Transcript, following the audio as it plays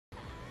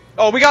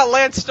Oh, we got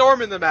Lance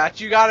Storm in the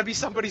match. You gotta be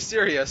somebody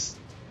serious.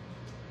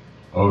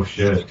 Oh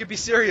shit. You could be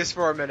serious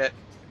for a minute.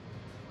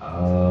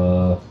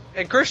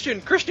 And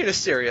Christian is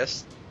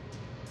serious.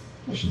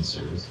 Christian's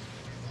serious.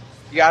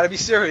 You gotta be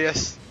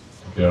serious.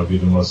 Okay, I'll be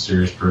the most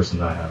serious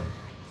person I have.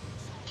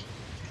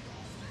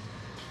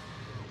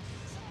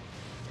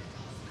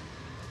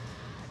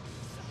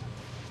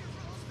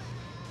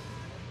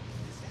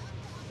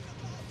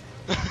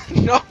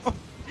 No.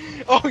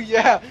 Oh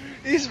yeah,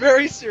 he's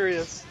very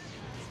serious.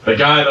 The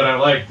guy that I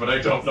like, but I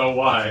don't know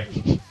why.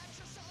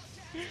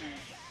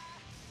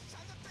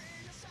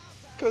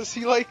 Because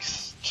he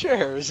likes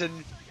chairs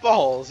and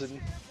balls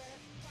and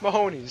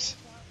Mahoney's.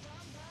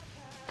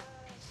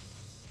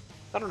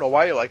 I don't know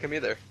why you like him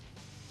either. To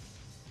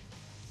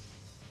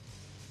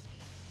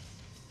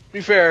be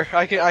fair,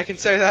 I can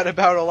say that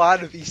about a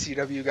lot of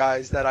ECW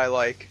guys that I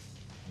like.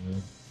 Yeah.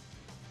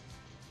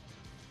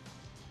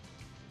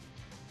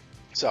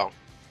 So.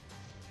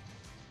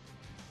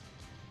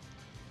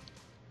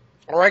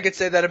 Or I could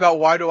say that about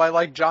why do I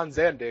like John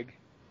Zandig.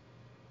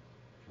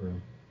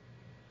 True.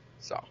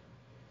 So.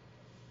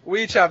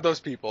 We each have those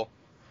people.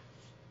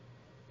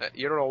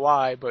 You don't know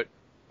why, but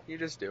you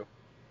just do.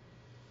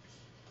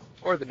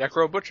 Or the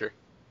Necro Butcher.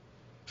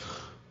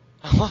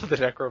 I love the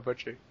Necro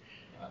Butcher.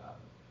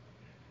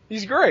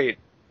 He's great.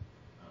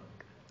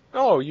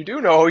 Oh, you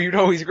do know. You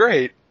know he's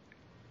great.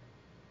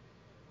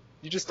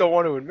 You just don't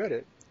want to admit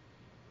it.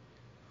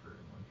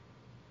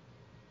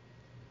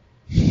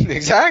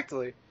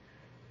 Exactly.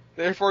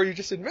 Therefore, you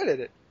just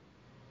admitted it.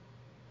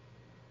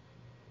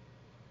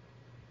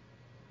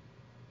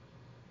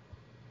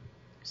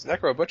 This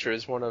Necro Butcher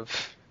is one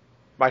of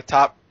my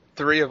top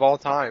 3 of all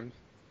time.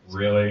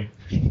 Really?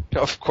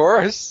 Of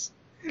course.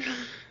 Of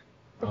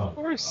Oh,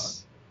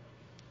 course.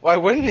 Why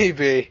wouldn't he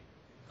be?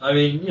 I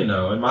mean, you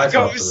know, in my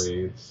top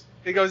 3,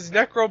 It goes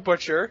Necro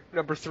Butcher,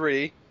 number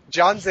 3,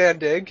 John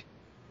Zandig,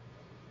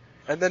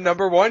 and then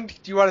number 1. Do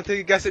you want to take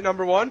a guess at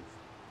number 1?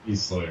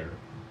 he's Slayer.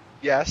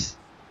 Yes.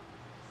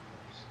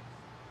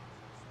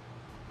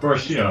 Of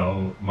course, you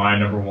know, my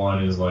number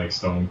 1 is like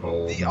Stone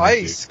Cold. The Number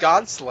Ice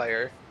God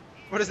Slayer.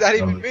 What does that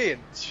even mean?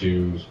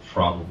 2 is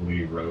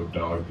probably Road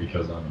Dogg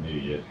because I'm an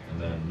idiot.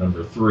 And then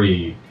number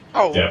 3,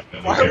 Oh,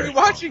 definitely why are we Derek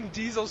watching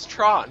Diesel's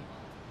Tron?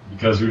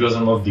 because who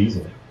doesn't love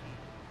Diesel?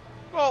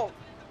 Well,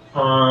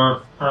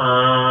 I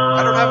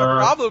don't have a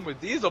problem with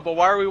Diesel, but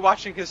why are we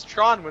watching his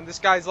Tron when this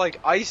guy's like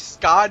Ice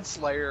God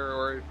Slayer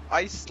or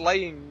Ice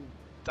Slaying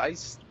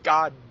Ice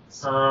God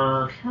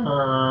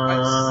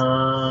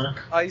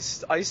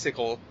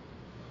Icicle?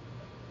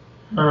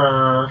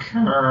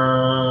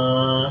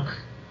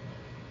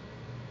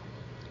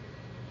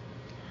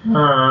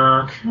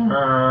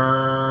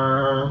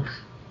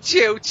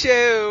 Choo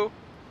choo.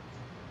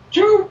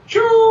 Choo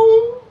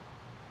choo.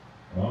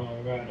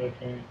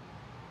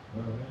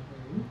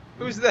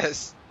 Who's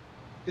this?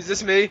 Is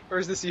this me or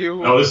is this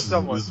you? No, this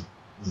Someone. is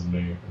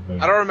me.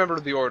 I don't remember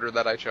the order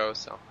that I chose,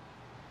 so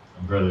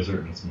I'm fairly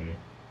certain it's me.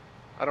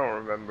 I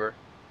don't remember.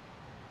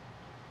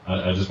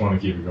 I just want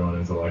to keep it going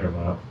until I come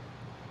out.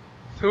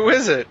 Who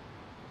is it?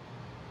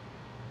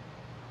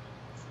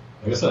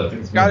 Like I said, I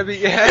think it's Gotta me.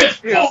 be yeah.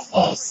 It's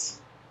false.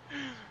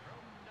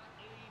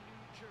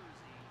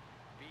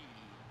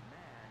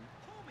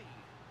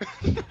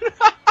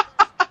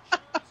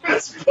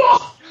 It's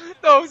false.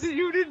 No, see,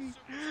 you didn't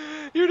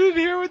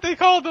hear what they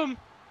called him.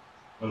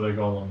 What do they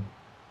call him?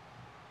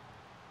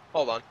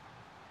 Hold on.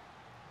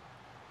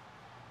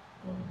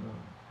 Oh,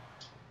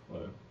 no.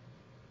 What?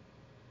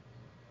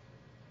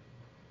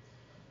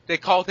 They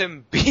called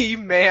him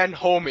B-Man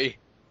Homie.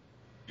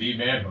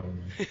 B-Man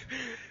homie.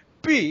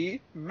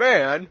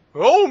 B-Man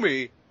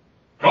Homie.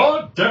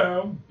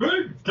 Goddamn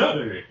Big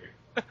Daddy.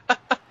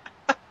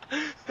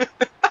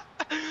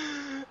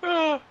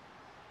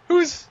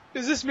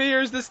 Is this me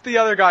or is this the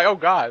other guy? Oh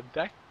god,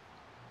 that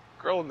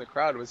girl in the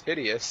crowd was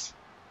hideous.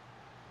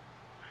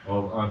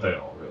 Well, aren't they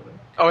all really?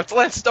 Oh, it's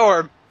Lance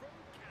Storm.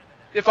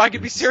 If I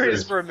could be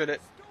serious for a minute.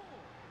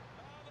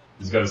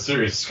 He's got a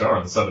serious scar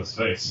on the side of his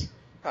face.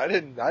 I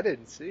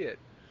didn't see it.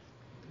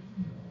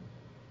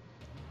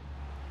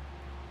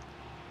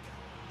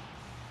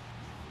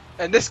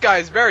 And this guy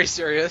is very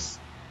serious.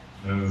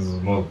 And this is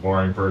the most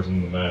boring person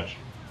in the match.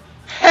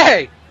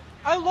 Hey!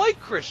 I like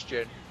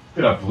Christian.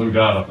 Get a blue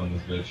dot up on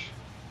this bitch.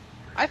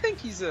 I think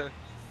he's a...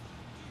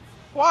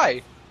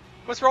 Why?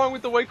 What's wrong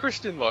with the way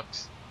Christian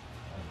looks?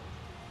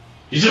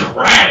 He's just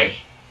ratty!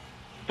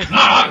 He's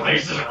not ugly,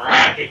 he's just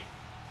ratty!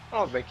 I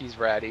don't think he's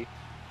ratty.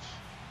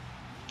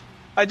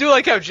 I do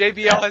like how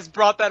JBL has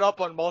brought that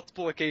up on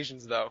multiple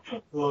occasions, though.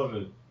 Love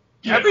it.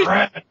 Get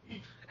ratty!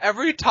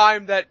 Every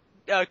time that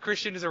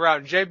Christian is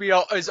around,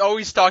 JBL is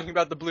always talking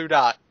about the blue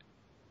dot.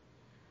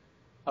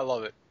 I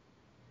love it.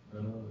 I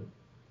love it.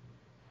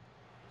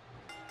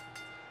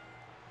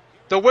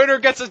 The winner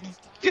gets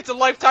a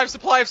lifetime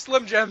supply of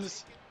Slim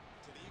Jims.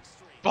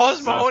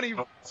 Boss Mahoney.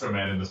 So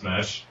man in this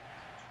match.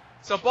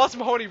 So Boss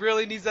Mahoney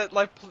really needs that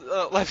life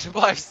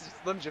supply of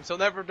Slim Jims. He'll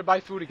never have to buy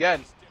food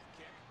again.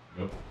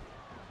 Yep.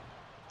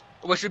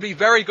 Which would be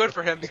very good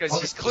for him because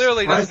he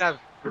clearly doesn't have.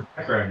 Your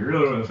background, you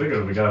really wouldn't think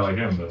of a guy like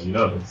him, but he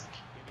does.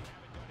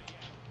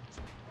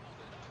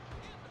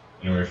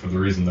 Anyway, for the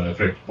reason that I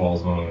picked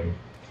Balls Mahoney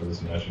for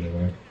this match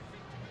anyway.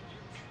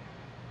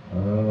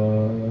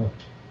 You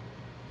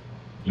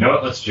know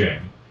what? Let's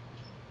jam.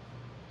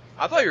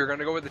 I thought you were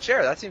gonna go with the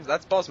chair.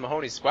 That's Balls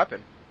Mahoney's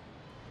weapon.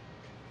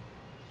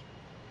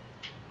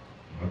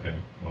 Okay,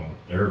 well,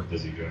 they're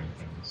busy doing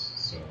things,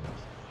 so...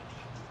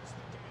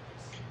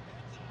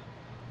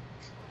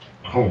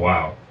 Oh,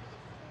 wow.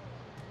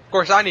 Of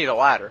course, I need a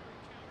ladder.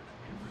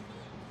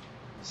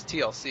 It's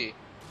TLC.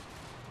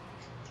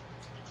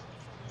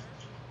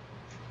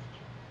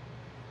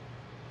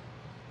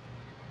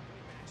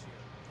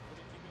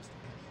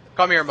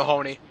 Come here,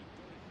 Mahoney.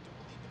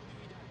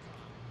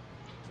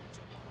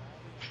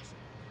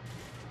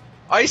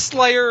 Ice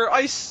Slayer,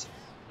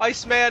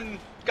 Iceman,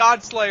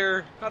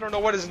 Godslayer. I don't know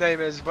what his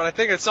name is, but I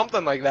think it's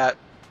something like that.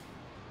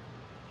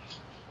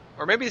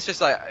 Or maybe it's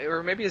just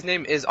or maybe his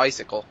name is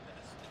Icicle.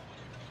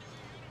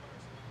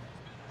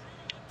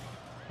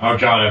 Oh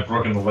god, I've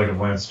broken the leg of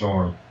Lance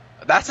Storm.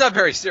 That's not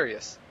very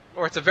serious.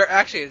 Or it's a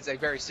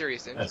very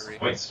serious injury. That's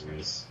quite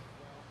serious.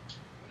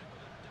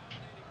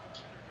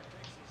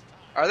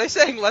 Are they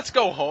saying "Let's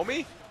go,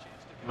 homie"?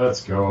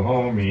 Let's go,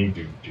 homie.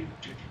 Do, do,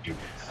 do, do, do.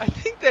 I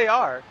think they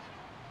are.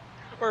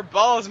 Or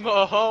Balls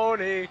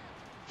Mahoney.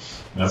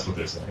 That's what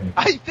they're saying.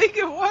 I think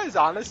it was,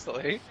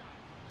 honestly.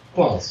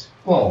 Balls,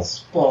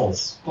 balls,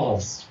 balls,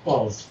 balls,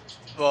 balls.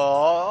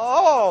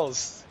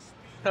 Balls.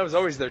 That was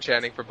always their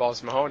chanting for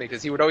Balls Mahoney,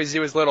 because he would always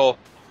do his little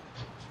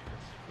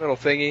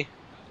thingy.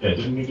 Yeah,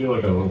 didn't he do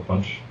like a little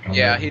punch?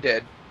 Yeah, he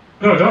did.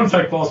 No, don't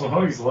attack Balls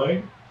Mahoney's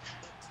leg.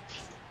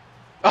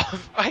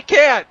 Oh, I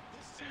can't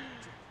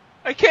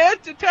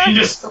attack. He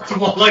just stuck the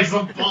legs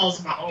on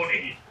Balls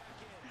Mahoney.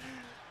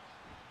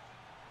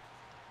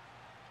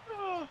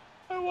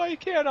 Oh, why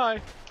can't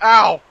I?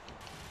 Ow!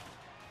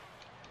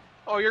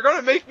 Oh, you're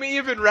gonna make me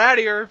even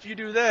rattier if you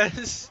do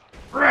this.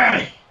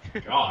 Ratty!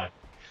 God.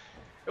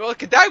 Well,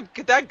 could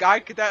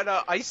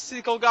that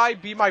icicle guy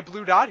be my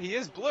blue dot? He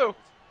is blue.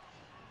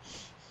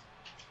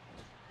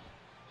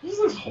 This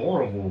looks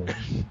horrible.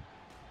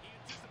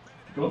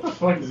 What the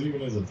fuck is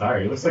even his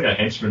attire? He looks like a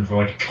henchman from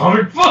like a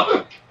comic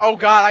book. Oh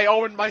god, I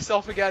owned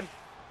myself again.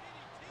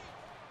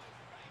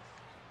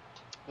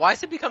 Why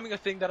is it becoming a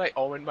thing that I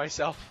own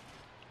myself?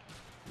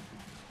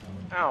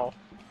 Ow.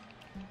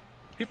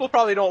 People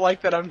probably don't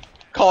like that I'm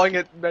calling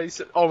it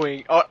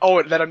owing.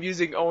 That I'm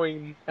using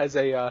owing as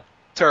a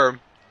term.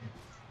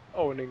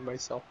 Owning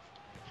myself.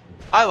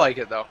 I like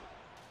it though.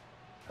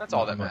 That's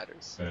all that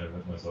matters. I'm not a fan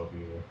of it myself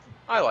either.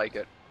 I like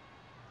it.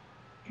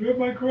 Grab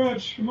my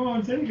crutch. Come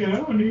on, take it. I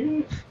don't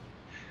need it.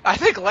 I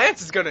think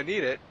Lance is gonna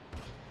need it.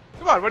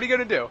 Come on, what are you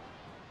gonna do?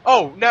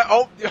 Oh, no.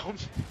 Oh,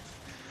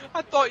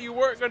 I thought you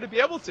weren't gonna be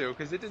able to,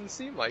 because it didn't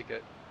seem like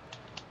it.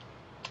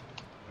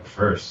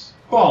 First.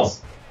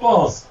 Balls!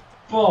 Balls!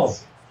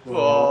 Balls!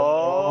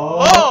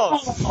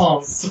 Balls!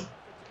 Balls!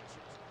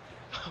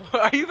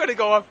 Are you gonna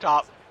go up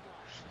top?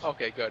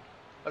 Okay, good.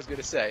 I was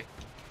gonna say.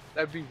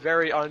 That'd be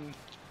very No,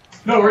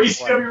 we're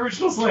ECW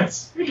Originals,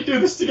 Lance. We can do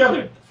this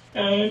together.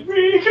 And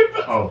we can...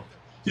 Oh.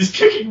 He's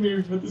kicking me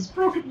with his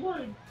broken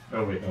leg.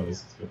 Oh, wait. No, this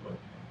is good leg.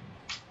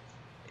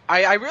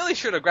 I really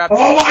should have grabbed...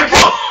 Oh my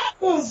god!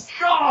 Oh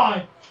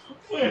god!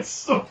 Lance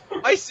Storm!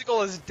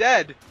 Icicle is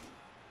dead.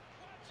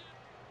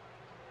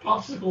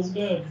 Popsicle's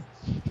dead.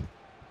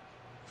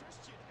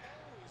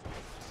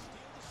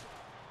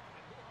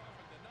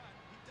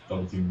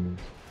 Double team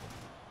moves.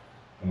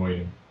 I'm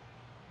waiting.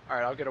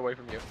 Alright, I'll get away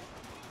from you.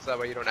 So that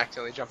way you don't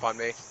accidentally jump on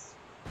me.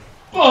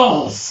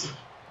 Balls!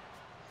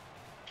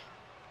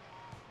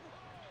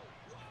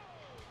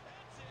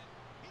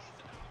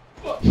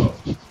 Oh.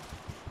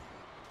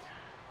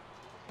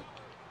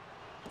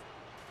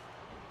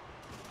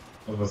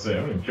 I was about to say, I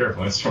don't even care if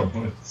Lance Storm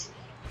wins.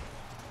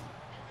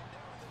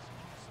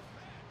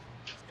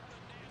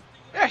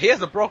 Yeah, he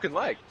has a broken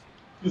leg.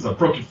 He has a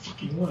broken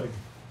fucking leg.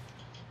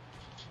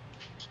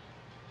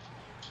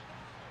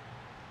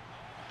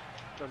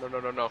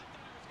 No.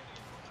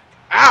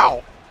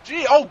 Ow!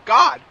 Gee, oh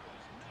god!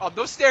 Oh,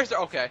 those stairs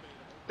are okay.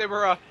 They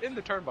were in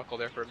the turnbuckle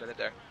there for a minute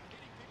there.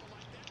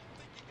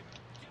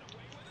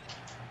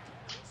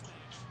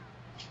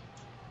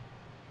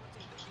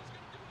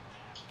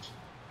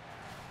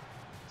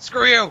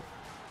 Screw you!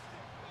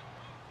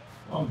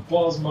 I'm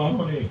Balls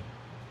Mahoney.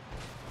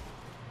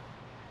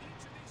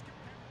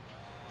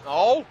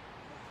 Oh!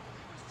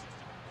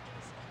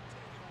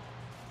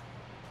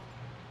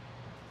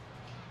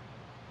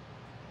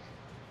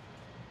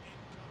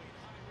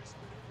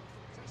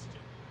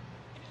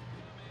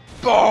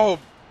 Boom!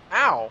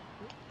 Ow!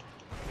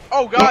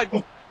 Oh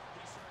god!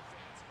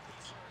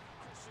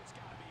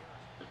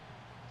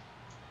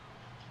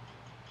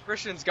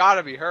 Christian's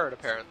gotta be hurt,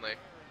 apparently.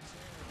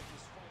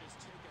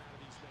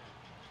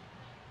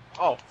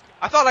 Oh,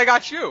 I thought I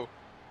got you!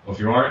 Well, if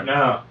you aren't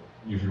now,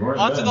 if you weren't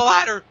Onto then. the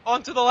ladder!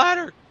 Onto the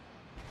ladder!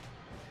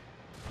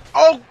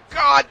 Oh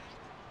god!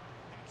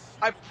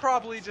 I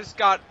probably just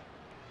got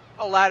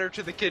a ladder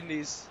to the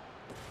kidneys.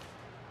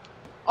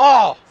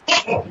 Oh!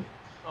 Oh!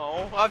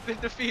 Oh, I've been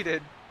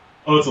defeated.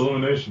 Oh, it's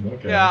elimination.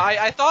 Okay. Yeah,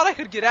 I thought I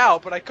could get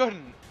out, but I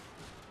couldn't.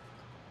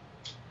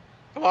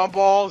 Come on,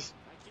 balls.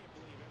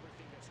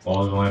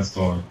 Balls of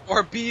Landstorm.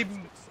 Or B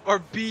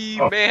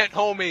Oh. man,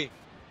 homie.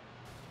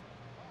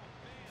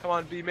 Come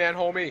on, B man,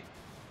 homie.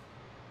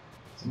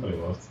 Somebody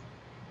left.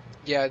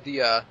 Yeah,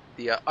 the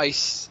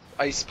ice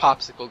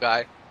popsicle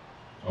guy.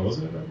 Oh, was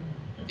it? Okay.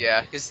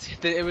 Yeah, because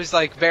it was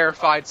like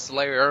verified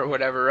Slayer or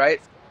whatever,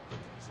 right?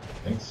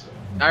 I think so.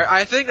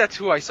 I think that's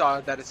who I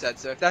saw that it said.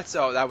 So if that's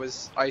so, that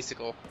was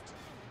Icicle.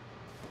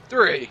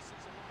 3.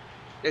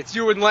 It's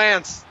you and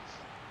Lance.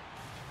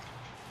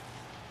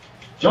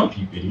 Jump,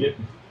 you idiot.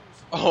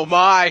 Oh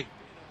my.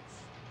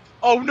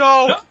 Oh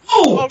no. No!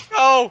 Oh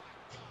no.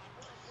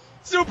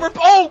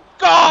 Oh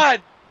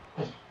god.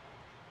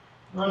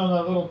 Right on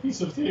that little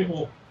piece of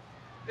table.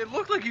 It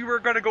looked like you were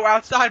gonna go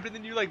outside, but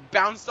then you like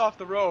bounced off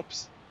the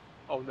ropes.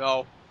 Oh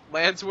no.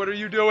 Lance, what are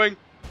you doing?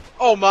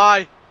 Oh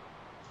my.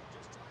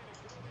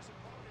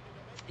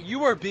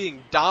 You are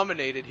being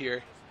dominated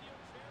here.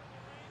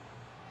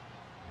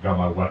 Got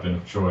my weapon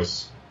of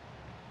choice.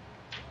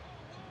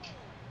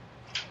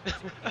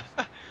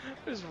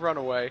 Just run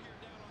away.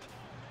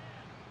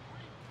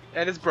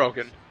 And it's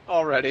broken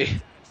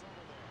already.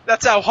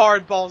 That's how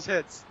hard balls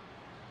hits.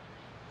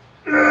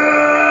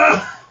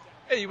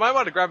 Hey, you might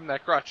want to grab him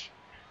that crutch.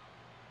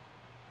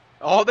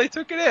 Oh, they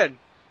took it in.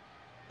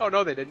 Oh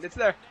no, they didn't. It's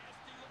there.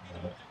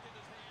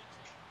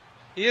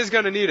 He is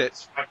gonna need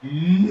it. I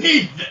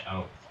need that.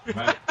 Oh,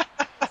 man.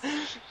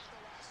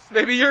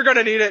 Maybe you're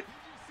gonna need it.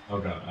 Oh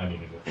god, I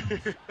needed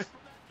it.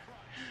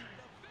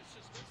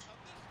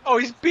 Oh,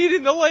 he's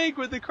beating the leg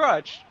with the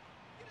crutch.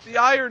 The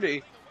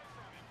irony.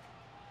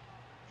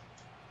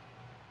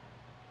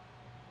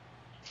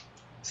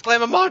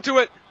 Slam him onto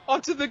it.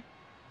 Onto the...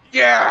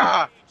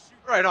 Yeah!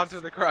 Right onto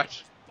the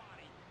crutch.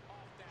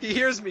 He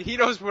hears me. He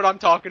knows what I'm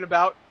talking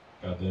about.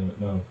 God damn it,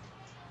 no.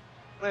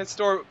 Lance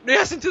Storm.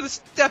 Yes, into the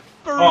step.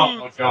 Oh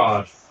my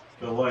gosh.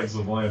 The legs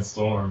of Lance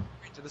Storm.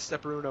 To the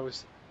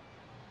Stepperunos.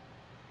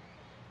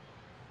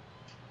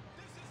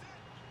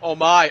 Oh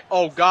my.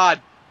 Oh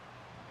god.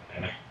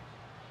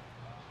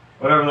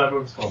 Whatever that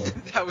move's called.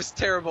 That was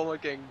terrible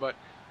looking, but...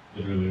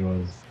 It really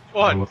was.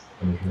 1,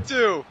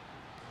 2,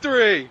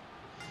 3.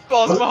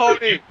 Balls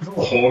Mahoney.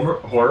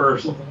 Horror or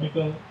something like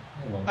that?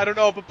 I don't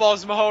know, but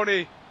Balls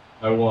Mahoney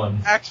I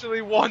won.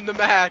 actually won the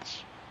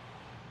match.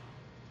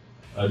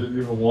 I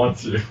didn't even want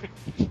to.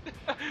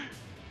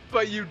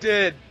 But you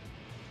did.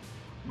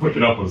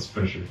 Looking up was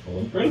finisher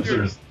full.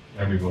 Finisher's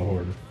amiable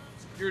horror.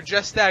 You're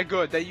just that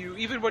good that you,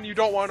 even when you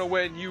don't want to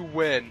win, you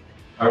win.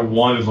 I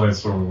wanted Lance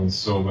Storm to win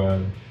so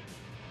bad.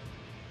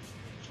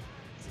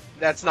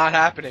 That's not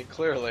happening,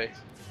 clearly.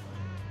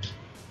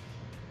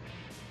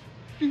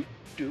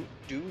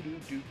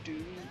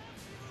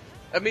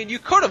 I mean, you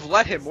could have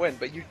let him win,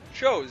 but you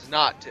chose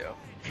not to.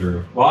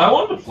 True. Well, I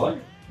wanted to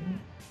play.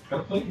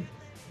 Gotta play.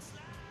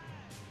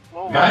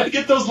 Well, I had to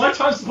get those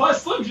lifetime supply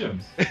Slim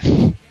Jims.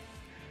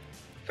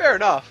 fair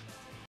enough.